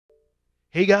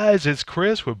Hey guys, it's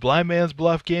Chris with Blind Man's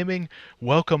Bluff Gaming.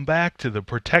 Welcome back to the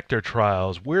Protector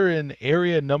Trials. We're in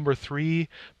area number 3,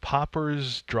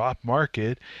 Paupers Drop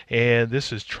Market, and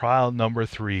this is trial number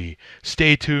 3.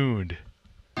 Stay tuned.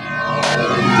 I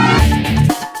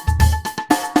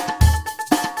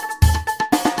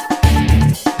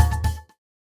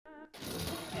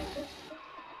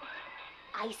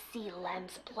see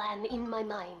Lamb's plan in my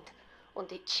mind,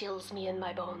 and it chills me in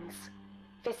my bones.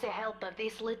 With the help of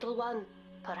this little one,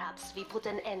 perhaps we put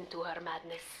an end to her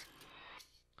madness.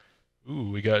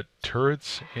 Ooh, we got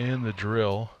turrets and the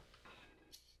drill,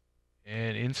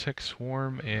 and insect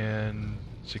swarm and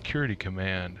security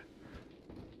command.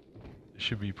 This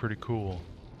should be pretty cool.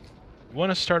 You want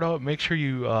to start out, make sure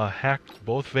you hack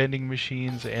both vending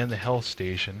machines and the health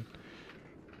station.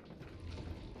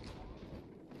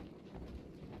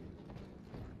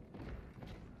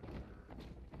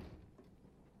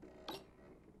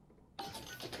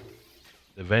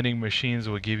 The vending machines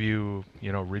will give you,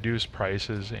 reduced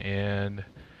prices, and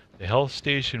the health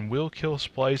station will kill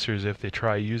splicers if they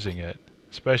try using it,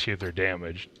 especially if they're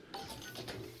damaged.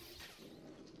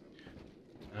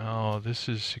 Now, this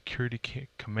is security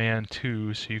command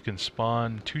 2, so you can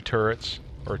spawn 2 turrets,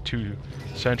 or 2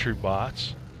 sentry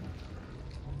bots.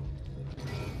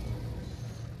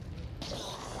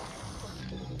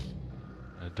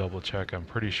 Double check, I'm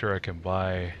pretty sure I can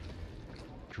buy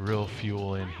drill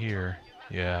fuel in here.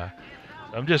 Yeah,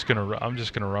 I'm just gonna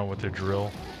run with the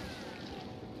drill.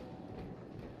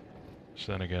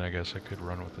 So then again, I guess I could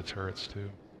run with the turrets too.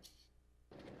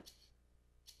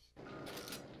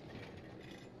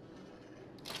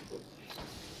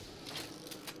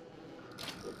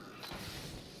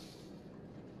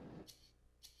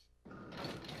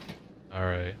 All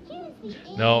right.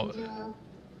 Now,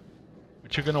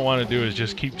 what you're gonna want to do is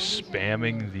just keep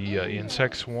spamming the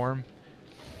insect swarm.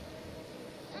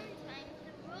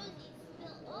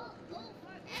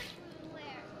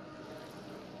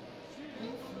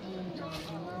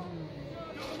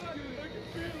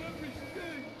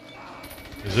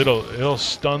 Because it'll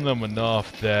stun them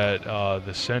enough that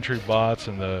the sentry bots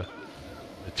and the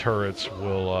turrets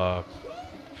will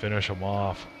finish them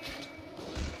off.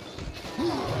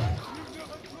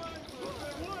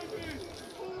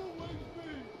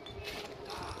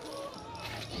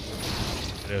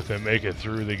 And if they make it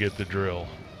through, they get the drill.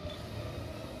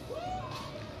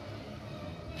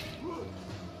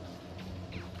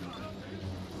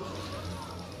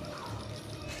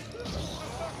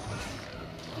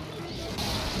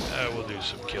 We'll do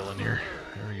some killing here.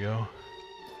 There we go.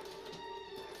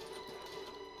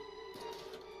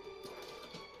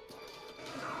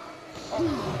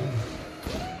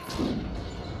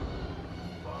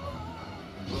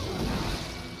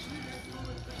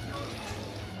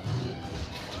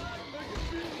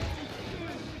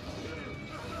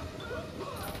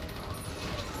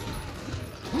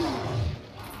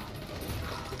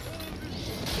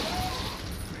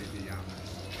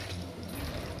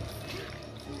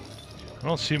 I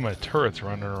don't see my turrets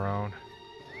running around.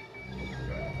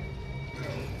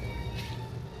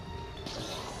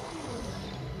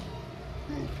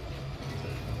 Maybe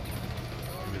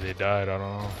they died, I don't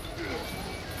know.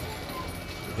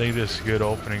 I think this is a good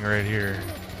opening right here.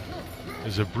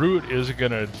 Because the brute isn't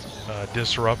going to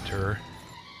disrupt her.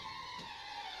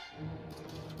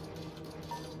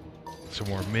 Some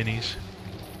more minis.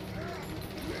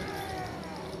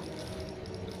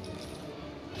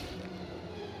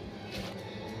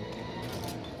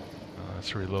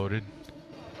 It's reloaded.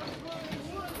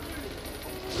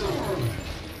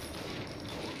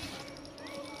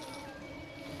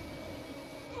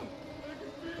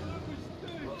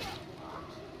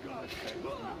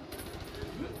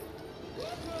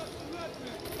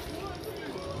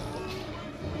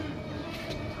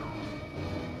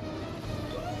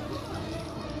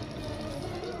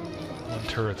 One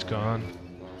turret's gone.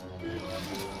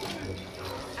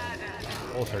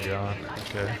 Both are gone.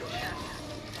 Okay.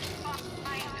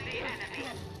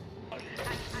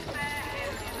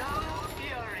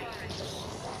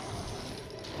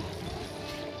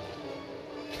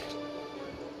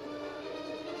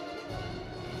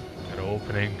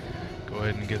 Opening. Go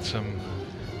ahead and get some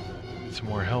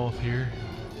more health here.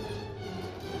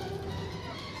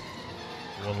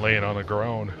 One laying on the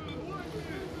ground.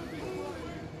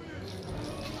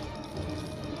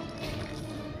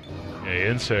 Yeah,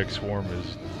 insect swarm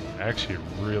is actually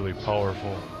really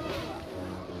powerful.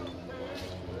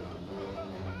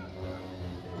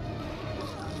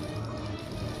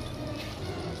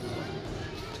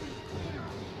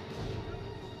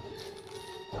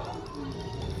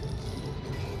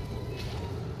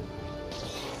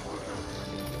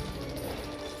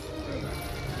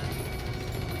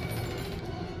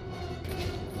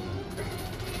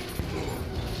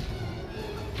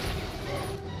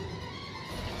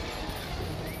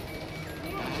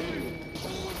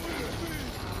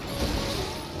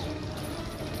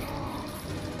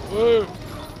 Whoa!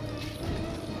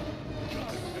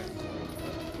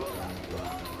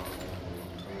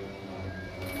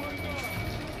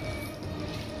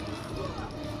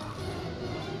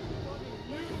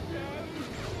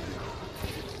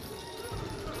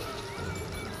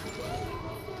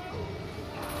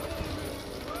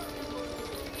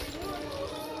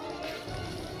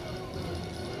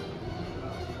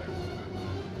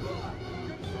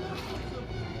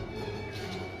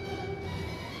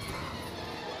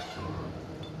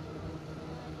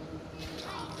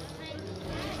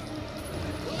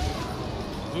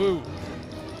 Woo!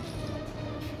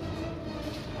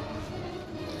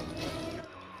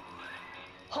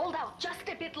 Hold out just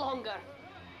a bit longer.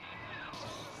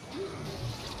 I'm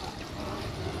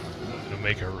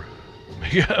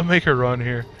gonna make a run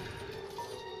here.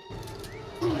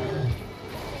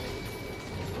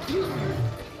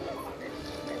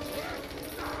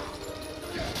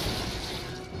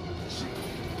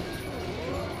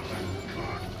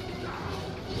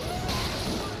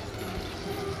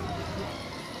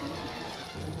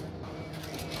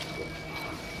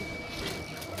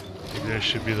 This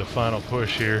should be the final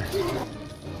push here.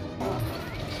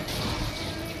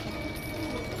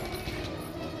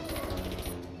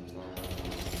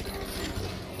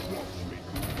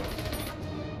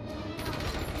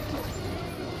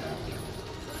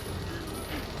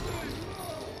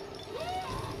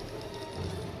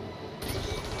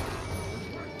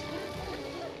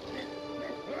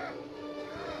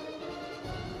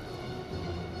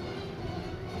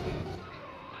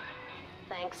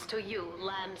 Thanks to you,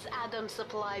 Lamb's Adam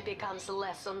supply becomes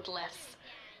less and less.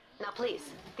 Now please,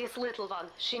 this little one,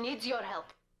 she needs your help.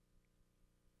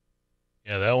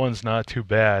 Yeah, that one's not too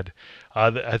bad.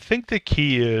 I think the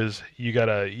key is you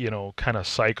gotta, kind of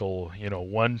cycle.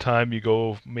 One time you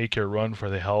go make your run for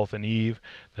the health and Eve.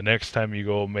 The next time you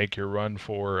go make your run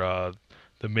for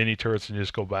the mini turrets and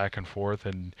just go back and forth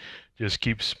and just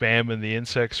keep spamming the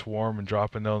insect swarm and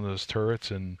dropping down those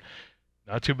turrets and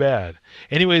not too bad.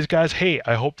 Anyways, guys, hey,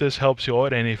 I hope this helps you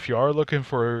out. And if you are looking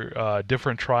for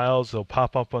different trials, they'll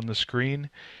pop up on the screen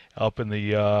up in the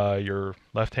your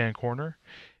left-hand corner.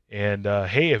 And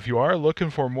hey, if you are looking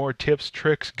for more tips,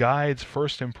 tricks, guides,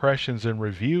 first impressions, and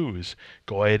reviews,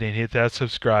 go ahead and hit that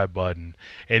subscribe button.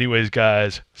 Anyways,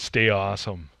 guys, stay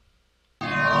awesome.